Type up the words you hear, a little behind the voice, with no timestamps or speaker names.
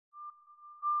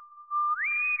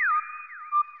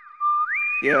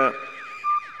Yeah.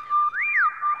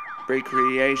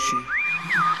 Recreation.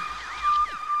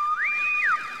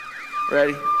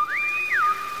 Ready?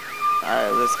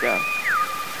 Alright, let's go.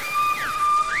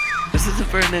 This isn't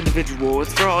for an individual,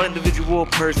 it's for all individual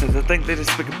persons that think they're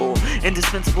despicable.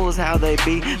 Indispensable is how they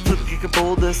be,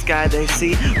 flip-kickable, the sky they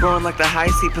see. Roaring like the high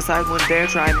sea, Poseidon wouldn't dare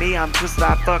try me. I'm twisted,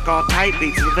 I fuck all tight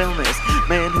beats of illness.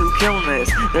 Man, who killing this?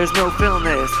 There's no feeling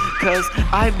this, cause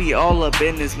I be all up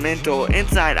in this mental.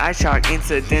 Inside, I shock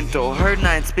incidental. Heard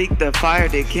nine speak, the fire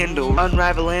to kindle.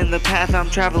 Unraveling the path I'm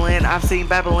traveling. I've seen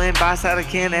Babylon by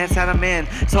Sadakin and Sadamin.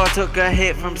 So I took a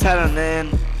hit from Saturn then.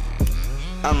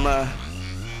 I'ma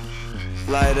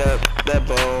light up that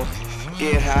bowl,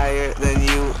 get higher than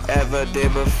you ever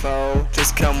did before.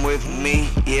 Just come with me,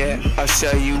 yeah, I'll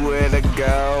show you where to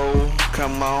go.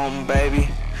 Come on, baby,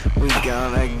 we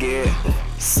gonna get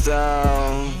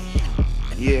stoned,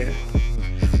 yeah.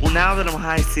 Well, now that I'm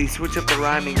high C, switch up the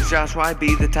rhyming, cause Josh, why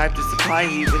be the type to supply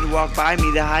heat when you walk by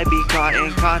me, the high beat caught in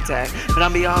contact. But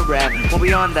I'm beyond rap, well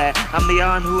beyond that, I'm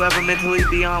beyond whoever mentally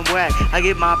beyond whack. I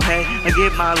get my pay, I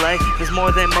get my lay, there's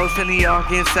more than most of y'all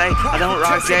can say. I don't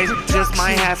rock J's, just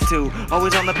might have to,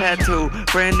 always on the pad too.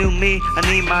 Brand new me, I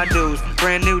need my dues,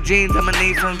 brand new jeans, I'ma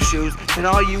need some shoes. And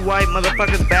all you white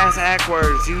motherfuckers bass act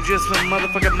words, you just a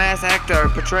motherfucking mass actor.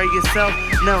 Portray yourself,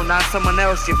 no, not someone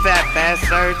else, you fat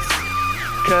bastards.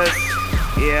 Cause,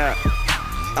 yeah,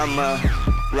 I'ma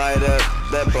light up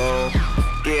that bowl,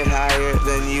 get higher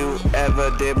than you ever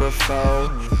did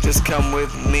before. Just come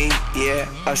with me, yeah,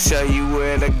 I'll show you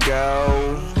where to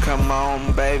go. Come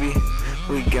on, baby,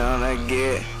 we gonna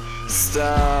get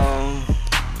stoned.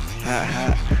 Ha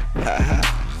ha, ha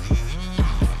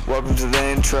ha. Welcome to the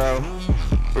intro,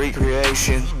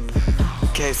 recreation,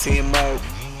 KCMO,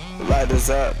 light us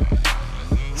up,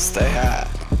 stay high.